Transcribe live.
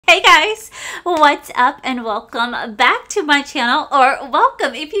Hey guys, what's up and welcome back to my channel, or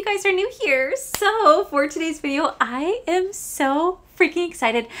welcome if you guys are new here. So for today's video, I am so freaking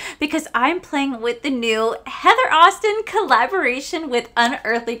excited because I'm playing with the new Heather Austin collaboration with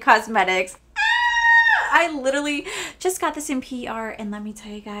Unearthly Cosmetics. I literally just got this in PR, and let me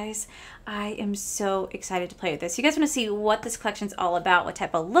tell you guys, I am so excited to play with this. You guys want to see what this collection's all about, what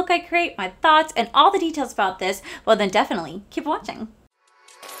type of look I create, my thoughts, and all the details about this? Well, then definitely keep watching.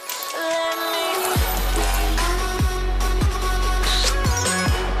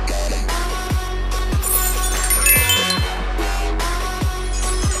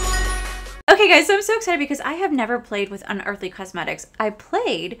 Okay guys, so I'm so excited because I have never played with Unearthly Cosmetics. I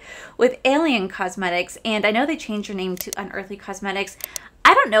played with Alien Cosmetics, and I know they changed their name to Unearthly Cosmetics.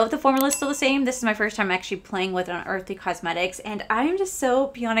 I don't know if the formula is still the same. This is my first time actually playing with Unearthly Cosmetics, and I am just so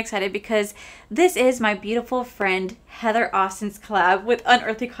beyond excited because this is my beautiful friend Heather Austin's collab with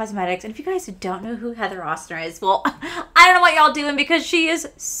Unearthly Cosmetics. And if you guys don't know who Heather Austin is, well, I don't know what y'all doing because she is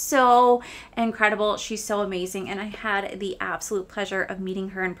so incredible. She's so amazing, and I had the absolute pleasure of meeting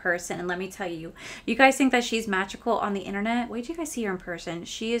her in person. And let me tell you, you guys think that she's magical on the internet? Wait till you guys see her in person.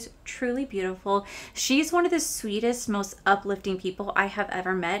 She is truly beautiful. She's one of the sweetest, most uplifting people I have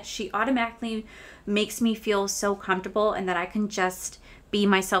ever met. She automatically makes me feel so comfortable and that I can just be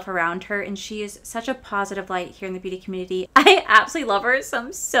myself around her, and she is such a positive light here in the beauty community. I absolutely love her, so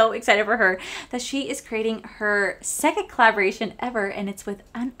I'm so excited for her that she is creating her second collaboration ever, and it's with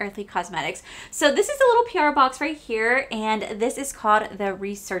Unearthly Cosmetics. So this is a little PR box right here, and this is called the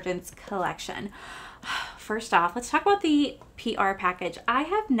Resurgence collection. First off, let's talk about the PR package. I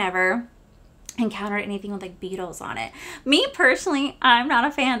have never encountered anything with like beetles on it. Me personally, I'm not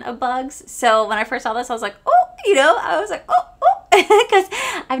a fan of bugs, so when I first saw this I was like, oh, I was like, oh, because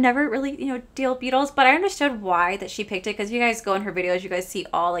I've never really, deal with beetles, but I understood why that she picked it, because you guys go in her videos, you guys see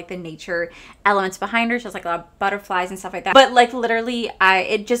all like the nature elements behind her. She has like a lot of butterflies and stuff like that, but like literally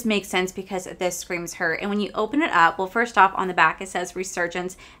it just makes sense because this screams her. And when you open it up, well, first off on the back it says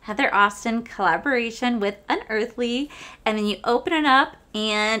Resurgence Heather Austin collaboration with Unearthly, and then you open it up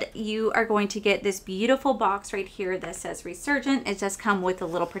and you are going to get this beautiful box right here that says Resurgent. It does come with a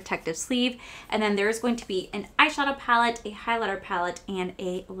little protective sleeve, and then there's going to be an eyeshadow palette, a highlighter palette, and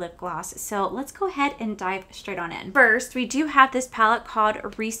a lip gloss. So let's go ahead and dive straight on in. First, we do have this palette called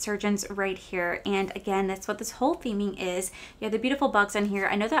Resurgence right here, and again, that's what this whole theming is. You have the beautiful bugs on here.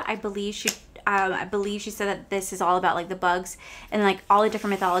 I know that I believe she said that this is all about like the bugs and like all the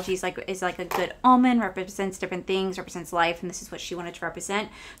different mythologies, like is like a good omen, represents different things, represents life, and this is what she wanted to represent.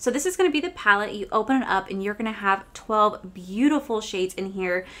 So this is going to be the palette. You open it up and you're going to have 12 beautiful shades in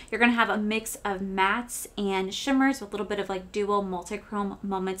here. You're going to have a mix of mattes and shimmers with a little bit of like dual multi-chrome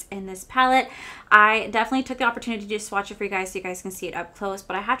moments in this palette. I definitely took the opportunity to just swatch it for you guys so you guys can see it up close,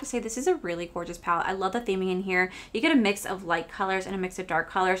 but I have to say this is a really gorgeous palette. I love the theming in here. You get a mix of light colors and a mix of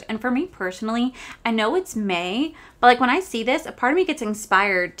dark colors, and for me personally, I know it's May, but like when I see this, a part of me gets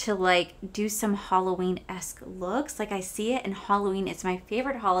inspired to like do some Halloween-esque looks. Like I see it, and Halloween is my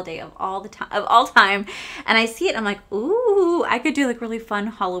favorite holiday of all time, and I see it, I'm like, ooh, I could do like really fun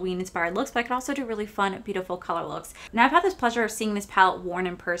Halloween-inspired looks, but I could also do really fun, beautiful color looks. Now I've had this pleasure of seeing this palette worn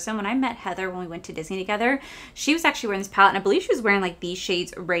in person. When I met Heather when we went to Disney together, she was actually wearing this palette, and I believe she was wearing like these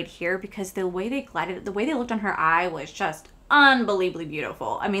shades right here because the way they glided, the way they looked on her eye was just unbelievably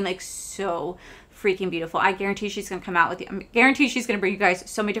beautiful. I mean, like so freaking beautiful. I guarantee she's gonna come out with you. I guarantee she's gonna bring you guys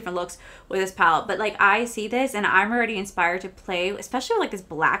so many different looks with this palette. But like I see this and I'm already inspired to play, especially with like this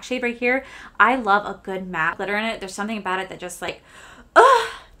black shade right here. I love a good matte glitter in it. There's something about it that just like,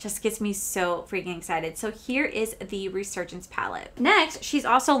 just gets me so freaking excited. So here is the Resurgence palette. Next, she's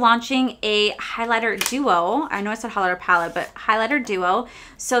also launching a highlighter duo. I know it's a highlighter palette, but highlighter duo.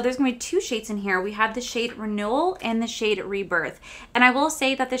 So there's gonna be two shades in here. We have the shade Renewal and the shade Rebirth. And I will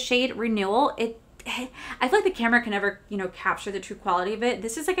say that the shade Renewal, I feel like the camera can never, capture the true quality of it.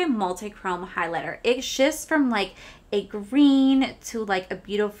 This is like a multi-chrome highlighter. It shifts from like a green to like a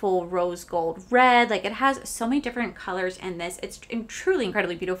beautiful rose gold red. Like it has so many different colors in this. It's truly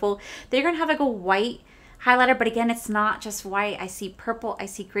incredibly beautiful. They're gonna have like a white highlighter, but again, it's not just white. I see purple, I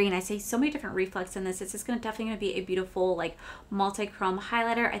see green, I see so many different reflex in this. It's just definitely gonna be a beautiful like multi-chrome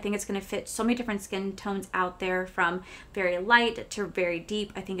highlighter. I think it's gonna fit so many different skin tones out there, from very light to very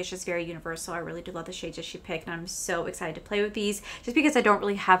deep. I think it's just very universal. I really do love the shades that she picked, and I'm so excited to play with these just because I don't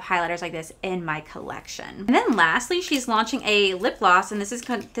really have highlighters like this in my collection. And then lastly, she's launching a lip gloss, and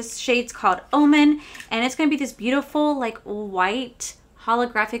this shade's called Omen, and it's gonna be this beautiful like white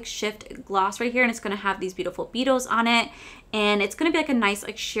holographic shift gloss right here, and it's going to have these beautiful beetles on it, and it's going to be like a nice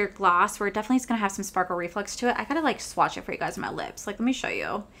like sheer gloss where it definitely is going to have some sparkle reflex to it. I gotta like swatch it for you guys on my lips. Like, let me show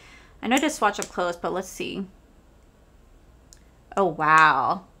you. I know to swatch up close, but let's see. Oh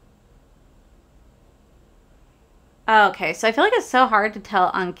wow. Okay, so I feel like it's so hard to tell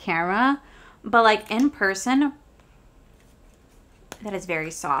on camera, but like in person, that is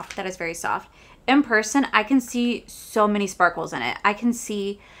very soft. That is very soft. In person, I can see so many sparkles in it. I can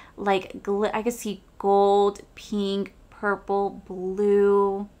see like, I can see gold, pink, purple,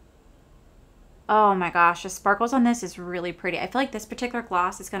 blue. Oh my gosh, the sparkles on this is really pretty. I feel like this particular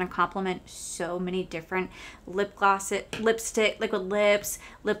gloss is going to complement so many different lip gloss, lipstick, liquid lips,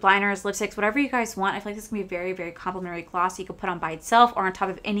 lip liners, lipsticks, whatever you guys want. I feel like this is going to be a very, very complimentary gloss you could put on by itself or on top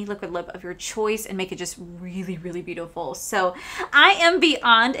of any liquid lip of your choice and make it just really, really beautiful. So I am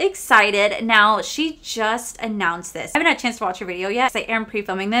beyond excited. Now, she just announced this. I haven't had a chance to watch her video yet because I am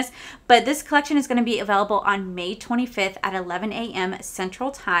pre-filming this, but this collection is going to be available on May 25th at 11 a.m.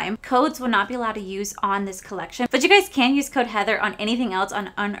 Central Time. Codes will not be allowed to use on this collection, but you guys can use code Heather on anything else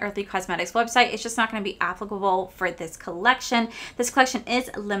on Unearthly Cosmetics website. It's just not going to be applicable for this collection. This collection is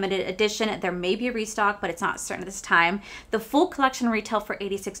limited edition. There may be a restock, but it's not certain at this time. The full collection retail for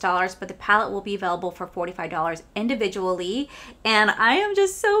 $86, but the palette will be available for $45 individually, and I am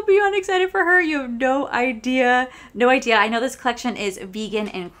just so beyond excited for her. You have no idea. No idea. I know this collection is vegan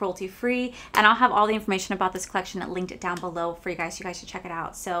and cruelty free, and I'll have all the information about this collection linked down below for you guys. You guys should check it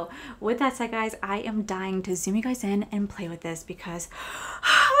out. So with that said, guys, I am dying to zoom you guys in and play with this because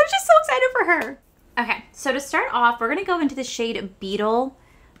I'm just so excited for her. Okay, so to start off, we're gonna go into the shade Beetle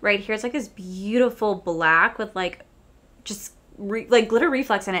right here. It's like this beautiful black with like just like glitter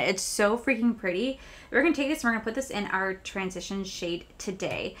reflex in it. It's so freaking pretty. We're gonna take this and we're gonna put this in our transition shade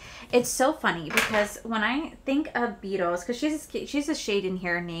today. It's so funny because when I think of Beetles, because she's a shade in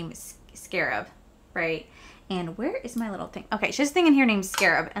here named Scarab, right? And where is my little thing? Okay, she has a thing in here named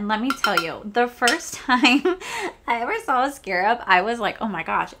Scarab. And let me tell you, the first time I ever saw a Scarab, I was like, oh my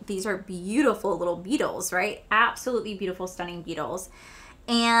gosh, these are beautiful little beetles, right? Absolutely beautiful, stunning beetles.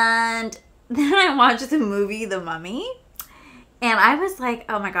 And then I watched the movie The Mummy. And I was like,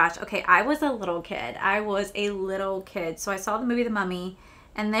 oh my gosh, okay, I was a little kid. I was a little kid. So I saw the movie The Mummy.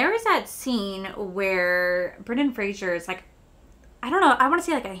 And there was that scene where Brendan Fraser is like, I don't know, I want to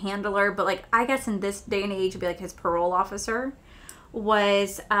say like a handler, but like I guess in this day and age it'd be like his parole officer,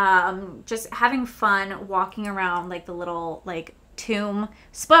 was just having fun walking around like the little like tomb.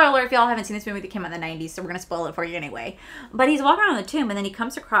 Spoiler alert if y'all haven't seen this movie that came out in the 90s, so we're gonna spoil it for you anyway. But he's walking around the tomb and then he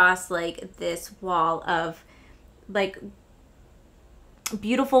comes across like this wall of like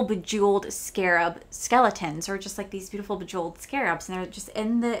beautiful bejeweled scarab skeletons, or just like these beautiful bejeweled scarabs, and they're just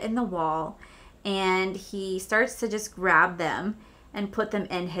in the wall, and he starts to just grab them and put them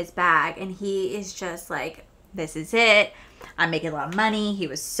in his bag, and he is just like, this is it, I'm making a lot of money. He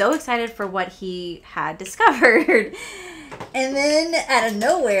was so excited for what he had discovered. And then out of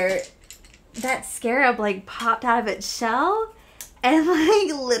nowhere, that scarab like popped out of its shell and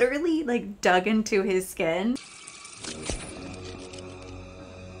like literally like dug into his skin.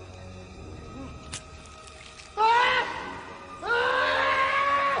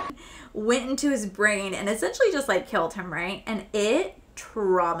 Went into his brain and essentially just like killed him, right? And it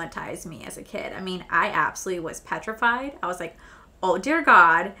traumatized me as a kid. I mean, I absolutely was petrified. I was like, oh dear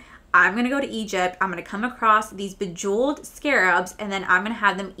God, I'm gonna go to Egypt, I'm gonna come across these bejeweled scarabs, and then I'm gonna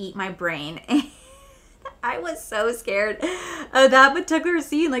have them eat my brain. I was so scared of that particular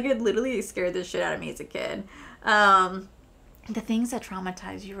scene. Like, it literally scared the shit out of me as a kid. The things that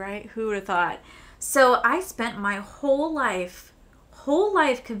traumatize you, right? Who would have thought? So I spent my whole life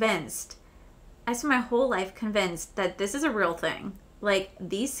convinced that this is a real thing. Like,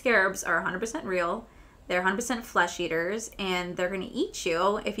 these scarabs are 100% real. They're 100% flesh eaters, and they're gonna eat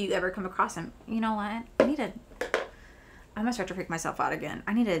you if you ever come across them. You know what? I'm gonna start to freak myself out again.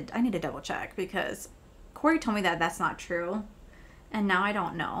 I need to double check, because Corey told me that that's not true, and now I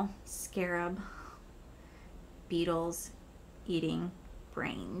don't know. Scarab, beetles eating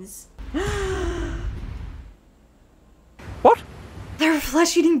brains. What? They're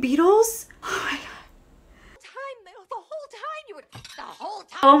flesh-eating beetles? Oh my God. The whole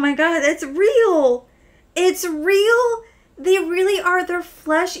time. Oh my God, that's real. It's real. They really are. They're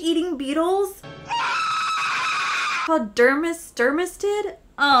flesh-eating beetles. Called dermistid.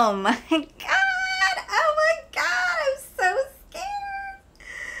 Oh my God. Oh my God. I'm so scared.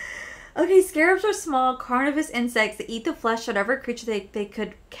 Okay, scarabs are small, carnivorous insects that eat the flesh of whatever creature they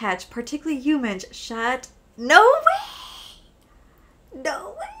could catch, particularly humans. No way.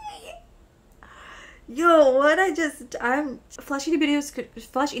 No way. Yo, what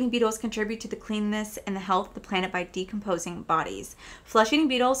flesh-eating beetles contribute to the cleanness and the health of the planet by decomposing bodies. Flesh-eating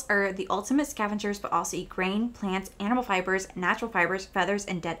beetles are the ultimate scavengers, but also eat grain, plants, animal fibers, natural fibers, feathers,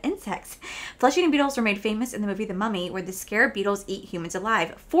 and dead insects. Flesh-eating beetles were made famous in the movie The Mummy, where the scarab beetles eat humans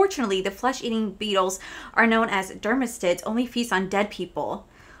alive. Fortunately, the flesh-eating beetles are known as dermestids, only feast on dead people.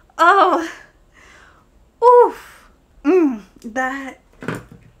 Oh, oof, that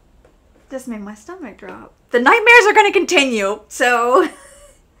just made my stomach drop. The nightmares are going to continue. So,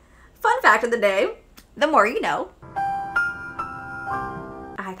 fun fact of the day, the more you know.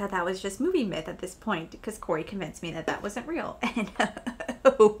 I thought that was just movie myth at this point because Corey convinced me that that wasn't real. And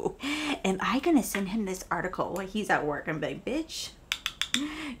am I going to send him this article while he's at work and be like, bitch,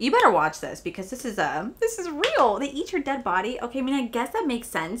 you better watch this because this is real. They eat your dead body. Okay, I mean, I guess that makes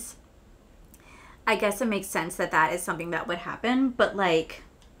sense. I guess it makes sense that that is something that would happen, but like,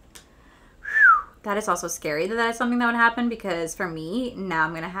 that is also scary that that is something that would happen because for me, now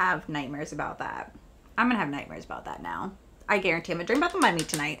I'm going to have nightmares about that. I'm going to have nightmares about that now. I guarantee I'm going to dream about the mummy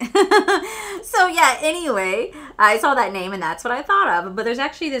tonight. So yeah, anyway, I saw that name and that's what I thought of. But there's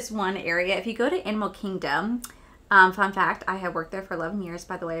actually this one area. If you go to Animal Kingdom, fun fact, I have worked there for 11 years,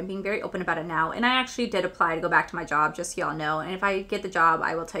 by the way. I'm being very open about it now. And I actually did apply to go back to my job, just so y'all know. And if I get the job,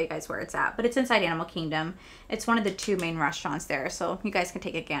 I will tell you guys where it's at. But it's inside Animal Kingdom. It's one of the 2 main restaurants there. So you guys can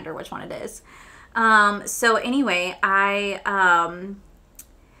take a gander which one it is. So anyway,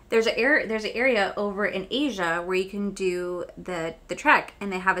 there's an area over in Asia where you can do the trek,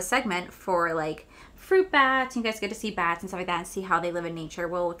 and they have a segment for like fruit bats. You guys get to see bats and stuff like that and see how they live in nature.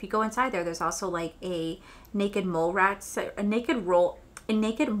 Well, if you go inside there, there's also like a naked mole rat section,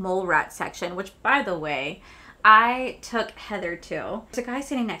 which by the way, I took Heather to. There's a guy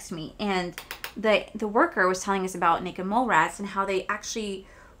sitting next to me, and the worker was telling us about naked mole rats and how they actually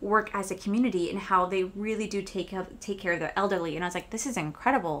work as a community and how they really do take care of their elderly. And I was like, this is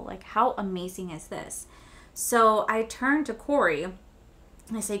incredible. Like, how amazing is this? So I turned to Corey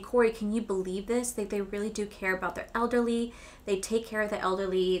and I say, Corey, can you believe this? They really do care about their elderly. They take care of the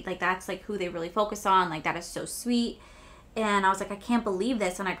elderly. Like, that's like who they really focus on. Like, that is so sweet. And I was like, I can't believe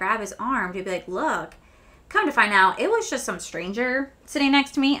this. And I grab his arm to be like, look. Come to find out, it was just some stranger sitting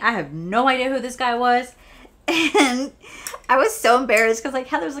next to me. I have no idea who this guy was. And I was so embarrassed because like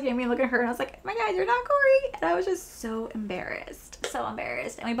Heather's looking at me and looking at her, and I was like, oh my God, you're not Corey. And I was just so embarrassed. So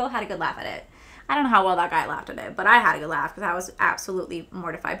embarrassed. And we both had a good laugh at it. I don't know how well that guy laughed at it, but I had a good laugh because I was absolutely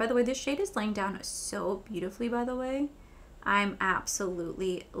mortified. By the way, this shade is laying down so beautifully, by the way. I'm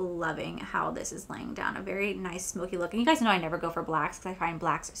absolutely loving how this is laying down. A very nice smoky look. And you guys know I never go for blacks because I find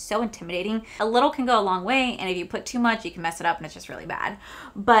blacks so intimidating. A little can go a long way, and if you put too much, you can mess it up and it's just really bad.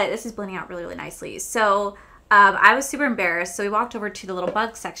 But this is blending out really, really nicely. So I was super embarrassed. So we walked over to the little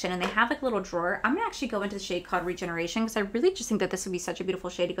bug section, and they have like a little drawer. I'm gonna actually go into the shade called Regeneration because I really just think that this would be such a beautiful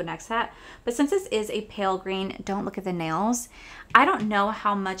shade to go next to that. But since this is a pale green, don't look at the nails. I don't know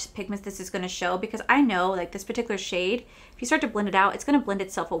how much pigment this is gonna show because I know like this particular shade, if you start to blend it out, it's gonna blend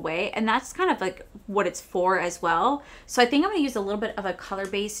itself away. And that's kind of like what it's for as well. So I think I'm gonna use a little bit of a color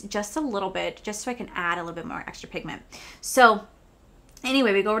base, just a little bit, just so I can add a little bit more extra pigment. So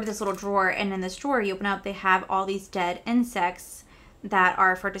anyway, we go over to this little drawer, and in this drawer you open up, they have all these dead insects that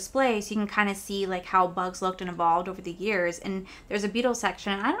are for display, so you can kind of see like how bugs looked and evolved over the years. And there's a beetle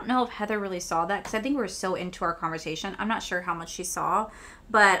section. I don't know if Heather really saw that because I think we were so into our conversation. I'm not sure how much she saw,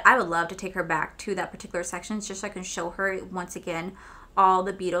 but I would love to take her back to that particular section just so I can show her once again all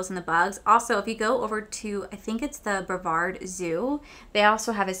the beetles and the bugs. Also, if you go over to, I think it's the Brevard Zoo, they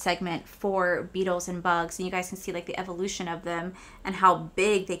also have a segment for beetles and bugs, and you guys can see like the evolution of them and how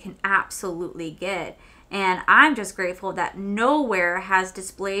big they can absolutely get. And I'm just grateful that nowhere has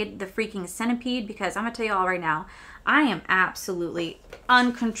displayed the freaking centipede, because I'm gonna tell you all right now, I am absolutely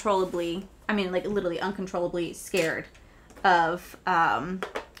uncontrollably, I mean like literally uncontrollably scared of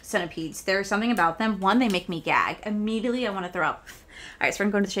centipedes. There's something about them. One, they make me gag. Immediately I want to throw up. All right, so we're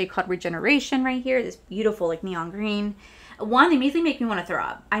gonna go to the shade called Regeneration right here. This beautiful like neon green. One, they immediately make me want to throw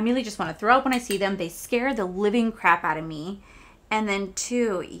up. I immediately just want to throw up when I see them. They scare the living crap out of me. And then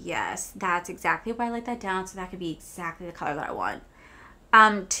 2, yes, that's exactly why I like that down, so that could be exactly the color that I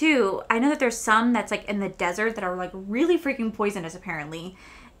want. 2, I know that there's some that's like in the desert that are like really freaking poisonous apparently.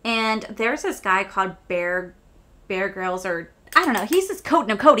 And there's this guy called Bear Grylls, or I don't know, he's this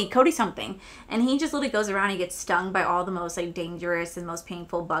Cody something. And he just literally goes around and gets stung by all the most like dangerous and most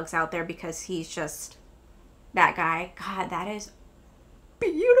painful bugs out there because he's just that guy. God, that is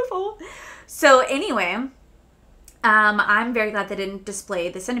beautiful. So anyway, I'm very glad they didn't display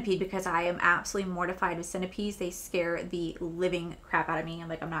the centipede because I am absolutely mortified with centipedes. They scare the living crap out of me.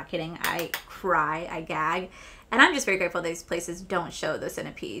 I'm not kidding. I cry, I gag. And I'm just very grateful these places don't show the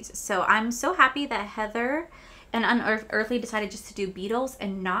centipedes. So I'm so happy that Heather and Unearthly decided just to do beetles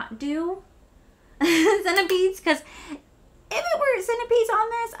and not do centipedes. Because if it were centipedes on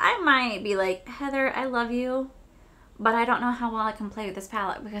this, I might be like, Heather, I love you, but I don't know how well I can play with this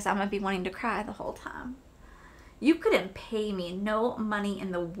palette because I'm going to be wanting to cry the whole time. You couldn't pay me. No money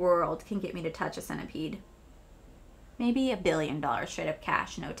in the world can get me to touch a centipede. Maybe $1 billion straight up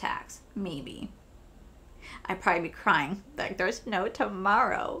cash, no tax. Maybe. I'd probably be crying like there's no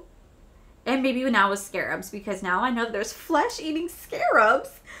tomorrow. And maybe now with scarabs, because now I know that there's flesh-eating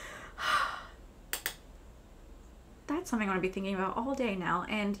scarabs. That's something I'm going to be thinking about all day now.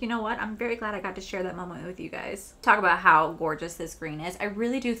 And you know what? I'm very glad I got to share that moment with you guys. Talk about how gorgeous this green is. I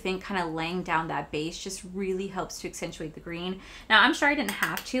really do think kind of laying down that base just really helps to accentuate the green. Now, I'm sure I didn't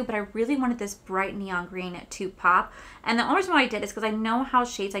have to, but I really wanted this bright neon green to pop. And the only reason why I did is because I know how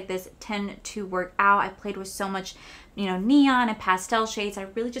shades like this tend to work out. I played with so much, you know, neon and pastel shades. I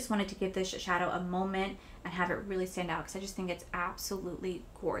really just wanted to give this shadow a moment and have it really stand out because I just think it's absolutely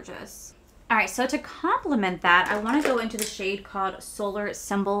gorgeous. All right, so to complement that, I want to go into the shade called Solar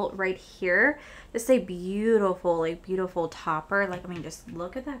Symbol right here. This is a beautiful, beautiful topper. Like, I mean, just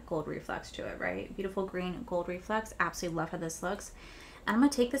look at that gold reflex to it, right? Beautiful green gold reflex. Absolutely love how this looks. And I'm going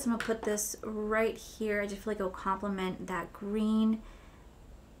to take this, I'm going to put this right here. I just feel like it'll complement that green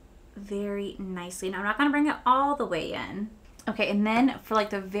very nicely. Now, I'm not going to bring it all the way in. Okay, and then for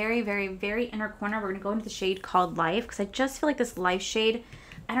like the very, very, very inner corner, we're going to go into the shade called Life because I just feel like this Life shade,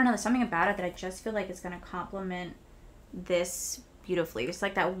 I don't know, there's something about it that I just feel like it's going to complement this beautifully. Just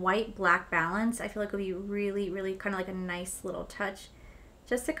like that white-black balance, I feel like would be really, really kind of like a nice little touch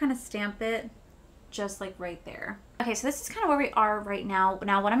just to kind of stamp it just like right there. Okay, so this is kind of where we are right now.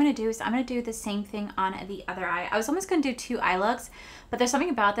 Now what I'm going to do is I'm going to do the same thing on the other eye. I was almost going to do 2 eye looks, but there's something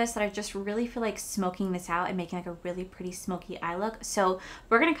about this that I just really feel like smoking this out and making like a really pretty smoky eye look. So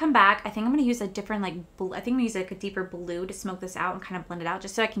we're going to come back. I think I'm going to use a different like blue. I think I'm going to use like a deeper blue to smoke this out and kind of blend it out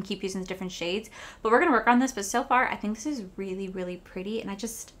just so I can keep using the different shades. But we're going to work on this. But so far, I think this is really, really pretty. And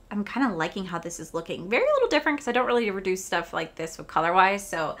I'm kind of liking how this is looking. Very little different because I don't really ever do stuff like this with color-wise.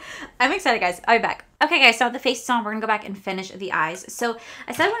 So I'm excited, guys. I'll be back. Okay, guys, so the face is on. We're going to go back and finish the eyes. So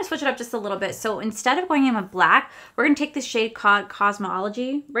I said I want to switch it up just a little bit. So instead of going in with black, we're going to take the shade called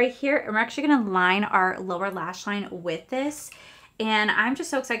Cosmology right here. And we're actually going to line our lower lash line with this. And I'm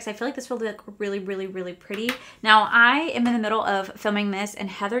just so excited because I feel like this will look really, really, really pretty. Now, I am in the middle of filming this, and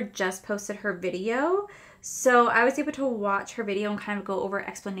Heather just posted her video. So I was able to watch her video and kind of go over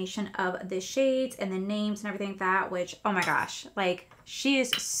explanation of the shades and the names and everything like that, which, oh my gosh, like she is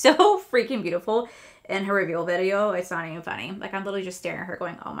so freaking beautiful in her reveal video. It's not even funny. Like I'm literally just staring at her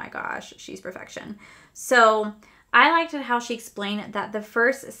going, oh my gosh, she's perfection. So I liked how she explained that the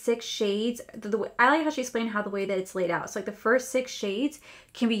first 6 shades, I like how she explained how the way that it's laid out. So like the first 6 shades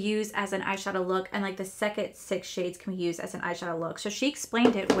can be used as an eyeshadow look, and like the second 6 shades can be used as an eyeshadow look. So she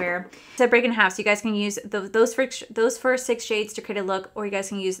explained it where to break it in half. So you guys can use those first 6 shades to create a look, or you guys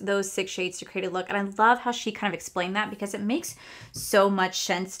can use those 6 shades to create a look. And I love how she kind of explained that because it makes so much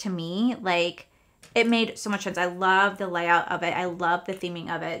sense to me. Like it made so much sense. I love the layout of it. I love the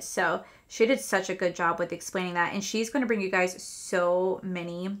theming of it. So she did such a good job with explaining that. And she's going to bring you guys so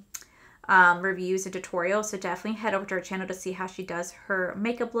many reviews and tutorials. So definitely head over to her channel to see how she does her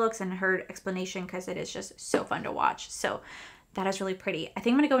makeup looks and her explanation because it is just so fun to watch. So that is really pretty. I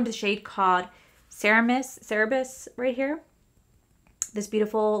think I'm going to go into the shade called Cerebus right here. This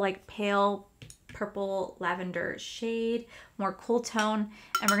beautiful like pale purple lavender shade, more cool tone.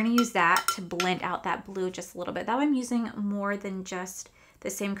 And we're going to use that to blend out that blue just a little bit. That way I'm using more than just the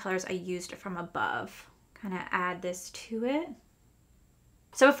same colors I used from above. Kind of add this to it.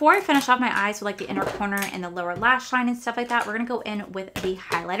 So before I finish off my eyes with like the inner corner and the lower lash line and stuff like that, we're going to go in with the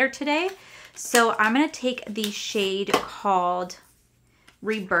highlighter today. So I'm going to take the shade called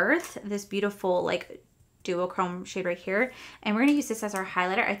Rebirth, this beautiful like duochrome shade right here. And we're going to use this as our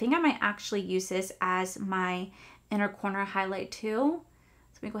highlighter. I think I might actually use this as my inner corner highlight too.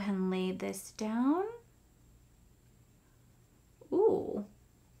 So let me go ahead and lay this down. Ooh.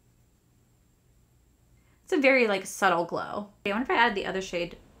 It's a very like subtle glow. I wonder if I add the other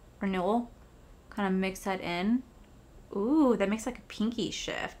shade, Renewal, kind of mix that in. Ooh, that makes like a pinky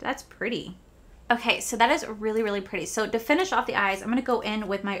shift. That's pretty. Okay, so that is really, really pretty. So to finish off the eyes, I'm going to go in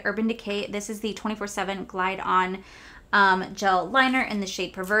with my Urban Decay. This is the 24/7 Glide On gel liner in the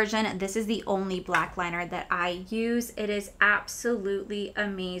shade Perversion. This is the only black liner that I use. It is absolutely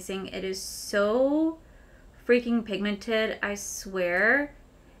amazing. It is so freaking pigmented. I swear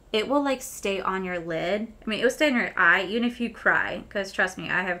it will like stay on your lid. I mean, it will stay on your eye even if you cry, because trust me,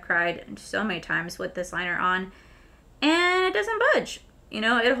 I have cried so many times with this liner on and it doesn't budge. You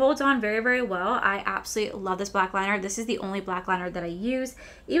know, it holds on very, very well. I absolutely love this black liner. This is the only black liner that I use.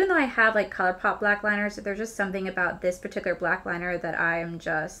 Even though I have like ColourPop black liners, there's just something about this particular black liner that I am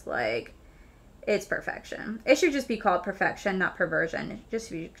just like, it's perfection. It should just be called perfection, not perversion. It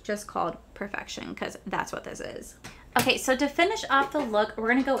should just be called perfection, because that's what this is. Okay, so to finish off the look, we're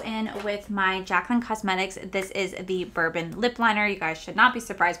gonna go in with my Jaclyn Cosmetics. This is the Bourbon lip liner. You guys should not be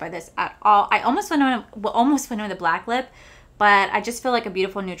surprised by this at all. I almost went in with the black lip, but I just feel like a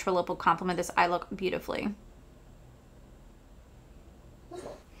beautiful neutral lip will complement this eye look beautifully.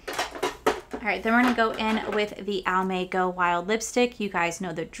 All right, then we're gonna go in with the Almay Go Wild lipstick. You guys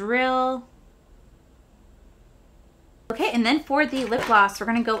know the drill. Okay, and then for the lip gloss, we're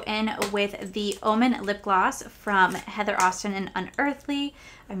gonna go in with the Omen lip gloss from Heather Austin and Unearthly.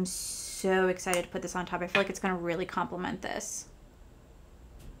 I'm so excited to put this on top. I feel like it's gonna really complement this.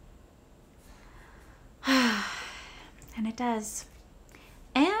 And it does.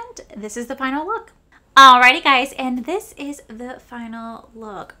 And this is the final look. Alrighty guys, and this is the final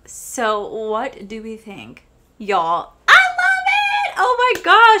look. So what do we think? Y'all, I love it! Oh my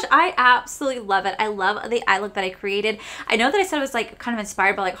gosh, I absolutely love it. I love the eye look that I created. I know that I said it was like kind of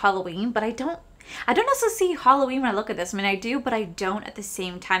inspired by like Halloween, but I don't also see Halloween when I look at this. I mean, I do, but I don't at the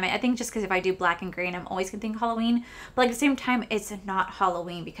same time. I think just because if I do black and green, I'm always gonna think Halloween. But like at the same time, it's not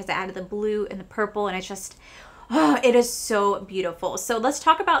Halloween because I added the blue and the purple, and it's just, oh, it is so beautiful. So let's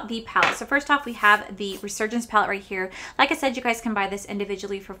talk about the palette. So first off, we have the Resurgence palette right here. Like I said, you guys can buy this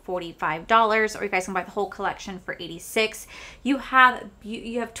individually for $45, or you guys can buy the whole collection for $86. You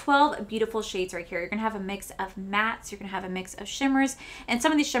have 12 beautiful shades right here. You're gonna have a mix of mattes, you're gonna have a mix of shimmers, and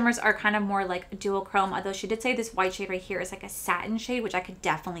some of these shimmers are kind of more like dual chrome, although she did say this white shade right here is like a satin shade, which I could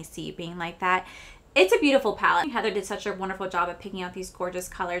definitely see being like that. It's a beautiful palette. Heather did such a wonderful job of picking out these gorgeous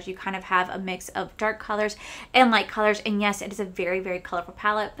colors. You kind of have a mix of dark colors and light colors. And yes, it is a very, very colorful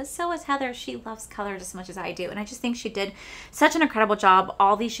palette, but so is Heather. She loves colors as much as I do. And I just think she did such an incredible job.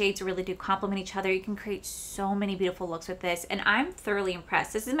 All these shades really do complement each other. You can create so many beautiful looks with this. And I'm thoroughly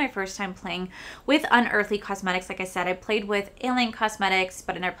impressed. This is my first time playing with Unearthly Cosmetics. Like I said, I played with Alien Cosmetics,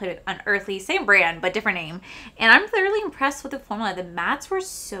 but I never played with Unearthly. Same brand, but different name. And I'm thoroughly impressed with the formula. The mattes were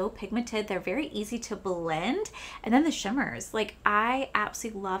so pigmented. They're very easy to blend, and then the shimmers, like I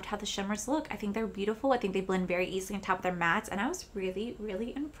absolutely loved how the shimmers look. I think they're beautiful. I think they blend very easily on top of their mattes, and I was really,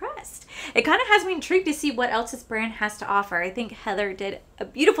 really impressed. It kind of has me intrigued to see what else this brand has to offer. I think Heather did a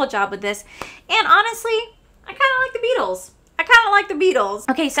beautiful job with this, and honestly, I kind of like the Beatles.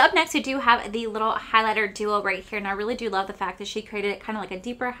 Okay, so up next we do have the little highlighter duo right here, and I really do love the fact that she created it kind of like a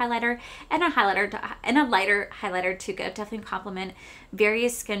deeper highlighter and a lighter highlighter to definitely complement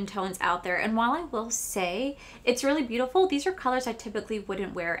various skin tones out there. And while I will say it's really beautiful, these are colors I typically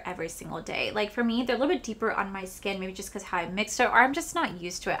wouldn't wear every single day. Like for me, they're a little bit deeper on my skin, maybe just because how I mixed it, or I'm just not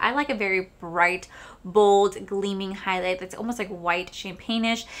used to it. I like a very bright, bold, gleaming highlight that's almost like white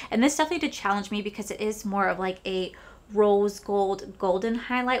champagne-ish, and this definitely did challenge me because it is more of like a rose gold golden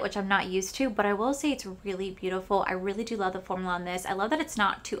highlight, which I'm not used to, but I will say it's really beautiful. I really do love the formula on this. I love that it's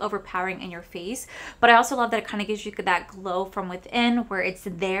not too overpowering in your face, but I also love that it kind of gives you that glow from within where it's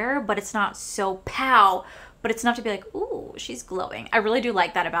there, but it's not so pow, but it's enough to be like, ooh, she's glowing. I really do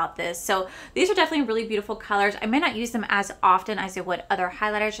like that about this. So these are definitely really beautiful colors. I may not use them as often as I would other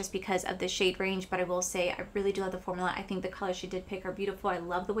highlighters just because of the shade range, but I will say I really do love the formula. I think the colors she did pick are beautiful. I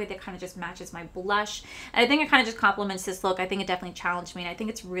love the way that kind of just matches my blush. And I think it kind of just complements this look. I think it definitely challenged me, and I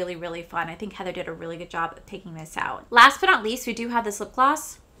think it's really, really fun. I think Heather did a really good job of picking this out. Last but not least, we do have this lip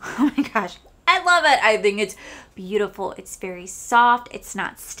gloss. Oh my gosh. I love it. I think it's beautiful. It's very soft. It's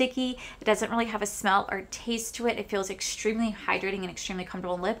not sticky. It doesn't really have a smell or taste to it. It feels extremely hydrating and extremely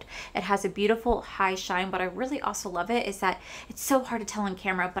comfortable lipped. It has a beautiful high shine, but I really also love it is that it's so hard to tell on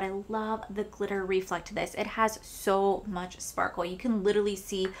camera, but I love the glitter reflect to this. It has so much sparkle. You can literally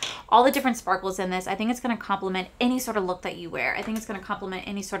see all the different sparkles in this. I think it's going to complement any sort of look that you wear. I think it's going to complement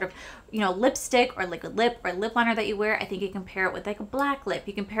any sort of, lipstick or liquid lip or lip liner that you wear. I think you can pair it with like a black lip.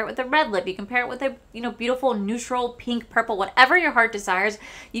 You can pair it with a red lip. You can pair it with a, beautiful neutral pink, purple, whatever your heart desires.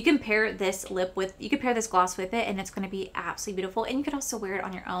 You can pair this gloss with it, and it's going to be absolutely beautiful. And you could also wear it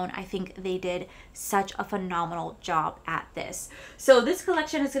on your own. I think they did such a phenomenal job at this. So this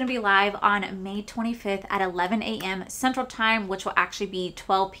collection is going to be live on May 25th at 11 a.m. Central Time, which will actually be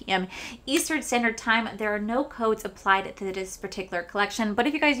 12 p.m. Eastern Standard Time. There are no codes applied to this particular collection, but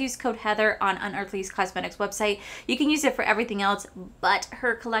if you guys use code Heather on Unearthly's Cosmetics website, you can use it for everything else but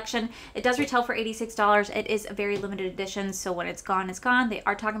her collection. It does retail retail for $86. It is a very limited edition, so when it's gone, it's gone. They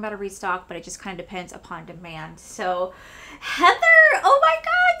are talking about a restock, but it just kind of depends upon demand. So Heather, oh my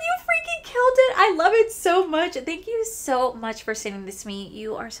god, you freaking killed it. I love it so much. Thank you so much for sending this to me.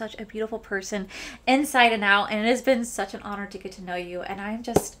 You are such a beautiful person inside and out, and it has been such an honor to get to know you, and I'm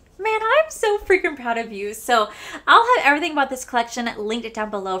just, man, I'm so freaking proud of you. So I'll have everything about this collection linked it down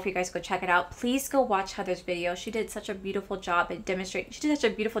below for you guys to go check it out. Please go watch Heather's video. She did such a beautiful job at demonstrating. She did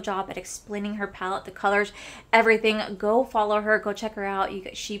such a beautiful job at explaining her palette, the colors, everything. Go follow her. Go check her out.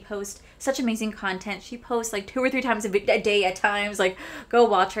 She posts such amazing content. She posts like 2 or 3 times a day at times. Like, go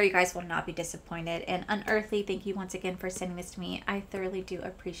watch her. You guys will not be disappointed. And Unearthly, thank you once again for sending this to me. I thoroughly do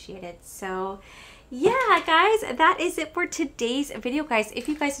appreciate it. So yeah, guys, that is it for today's video. Guys, if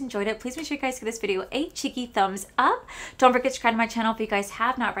you guys enjoyed it, please make sure you guys give this video a cheeky thumbs up. Don't forget to subscribe to my channel if you guys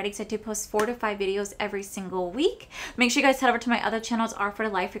have not already, because I do post 4 to 5 videos every single week. Make sure you guys head over to my other channels, R for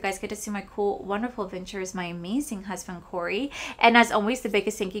Life. You guys get to see my cool, wonderful adventures, my amazing husband, Corey. And as always, the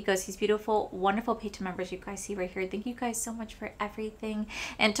biggest thank you goes these beautiful, wonderful Patreon members you guys see right here. Thank you guys so much for everything.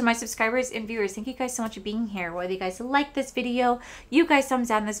 And to my subscribers and viewers, thank you guys so much for being here. Whether you guys like this video, you guys thumbs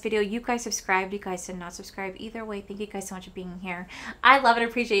down this video, you guys subscribed, you guys did not subscribe, either way, thank you guys so much for being here. I love and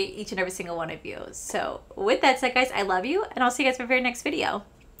appreciate each and every single one of you. So with that said, guys, I love you, and I'll see you guys for the very next video.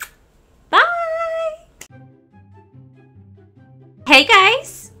 Bye. Hey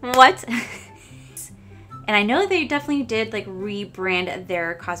guys, what? And I know they definitely did like rebrand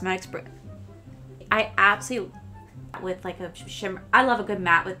their cosmetics, but I absolutely with like a shimmer. I love a good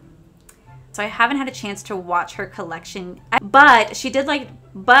matte with. So I haven't had a chance to watch her collection, but she did like,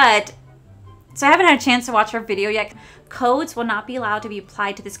 so I haven't had a chance to watch her video yet. Codes will not be allowed to be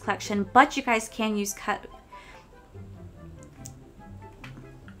applied to this collection, but you guys can use code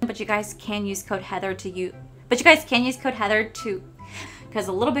Heather to use. But you guys can use code Heather to, because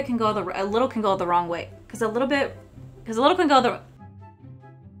a little can go the wrong way. Because a little can go the